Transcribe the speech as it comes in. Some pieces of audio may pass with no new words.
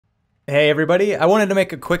Hey everybody, I wanted to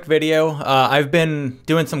make a quick video. I've been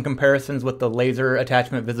doing some comparisons with the laser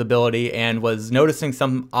attachment visibility and was noticing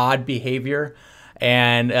some odd behavior,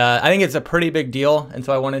 and I think it's a pretty big deal, and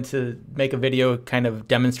so I wanted to make a video kind of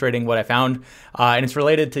demonstrating what I found, and it's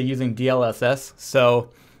related to using DLSS. So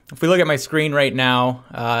if we look at my screen right now,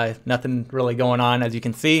 nothing really going on, as you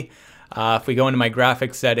can see. If we go into my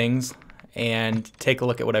graphics settings and take a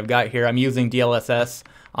look at what I've got here, I'm using DLSS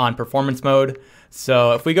on performance mode.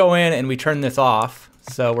 So if we go in and we turn this off,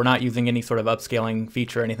 so we're not using any sort of upscaling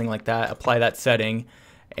feature or anything like that, apply that setting,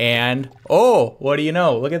 and oh, what do you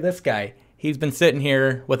know? Look at this guy. He's been sitting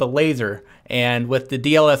here with a laser, and with the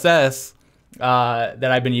DLSS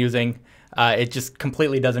that I've been using, it just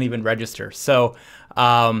completely doesn't even register. So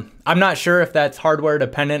I'm not sure if that's hardware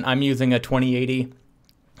dependent. I'm using a 2080,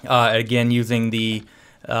 again using the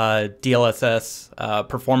DLSS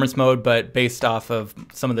performance mode, but based off of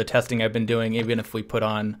some of the testing I've been doing, even if we put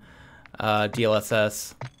on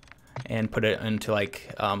DLSS and put it into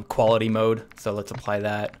like quality mode, so let's apply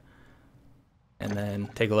that and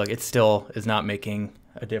then take a look, it still is not making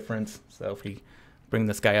a difference. So if we bring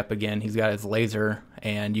this guy up again, he's got his laser,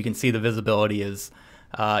 and you can see the visibility is,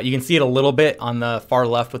 you can see it a little bit on the far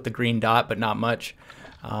left with the green dot, but not much.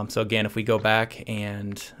 So again, if we go back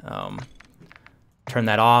and turn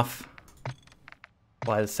that off,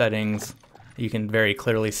 apply the settings, you can very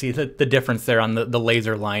clearly see the difference there on the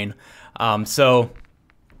laser line. If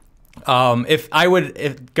I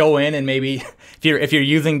would go in and maybe if you're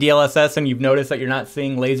using DLSS and you've noticed that you're not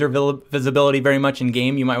seeing laser visibility very much in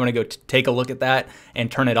game, you might want to go take a look at that and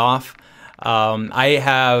turn it off. I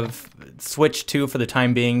have switched to for the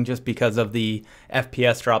time being just because of the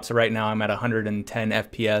FPS drop. So right now I'm at 110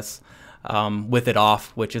 FPS with it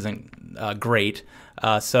off, which isn't great.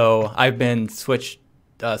 So I've been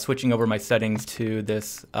switching over my settings to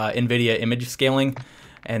this Nvidia image scaling,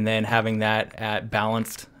 and then having that at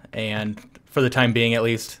balanced. And for the time being, at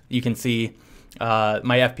least, you can see my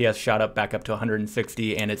FPS shot up back up to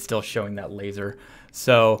 160, and it's still showing that laser.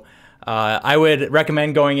 So I would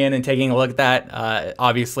recommend going in and taking a look at that.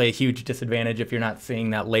 Obviously, a huge disadvantage if you're not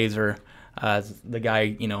seeing that laser. The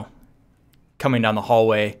guy, coming down the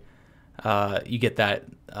hallway, you get that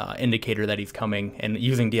indicator that he's coming, and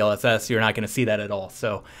using DLSS, you're not going to see that at all.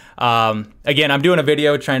 So again, I'm doing a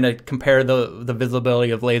video trying to compare the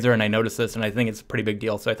visibility of laser, and I noticed this, and I think it's a pretty big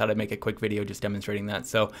deal. So I thought I'd make a quick video just demonstrating that.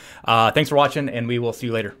 So thanks for watching, and we will see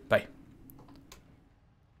you later. Bye.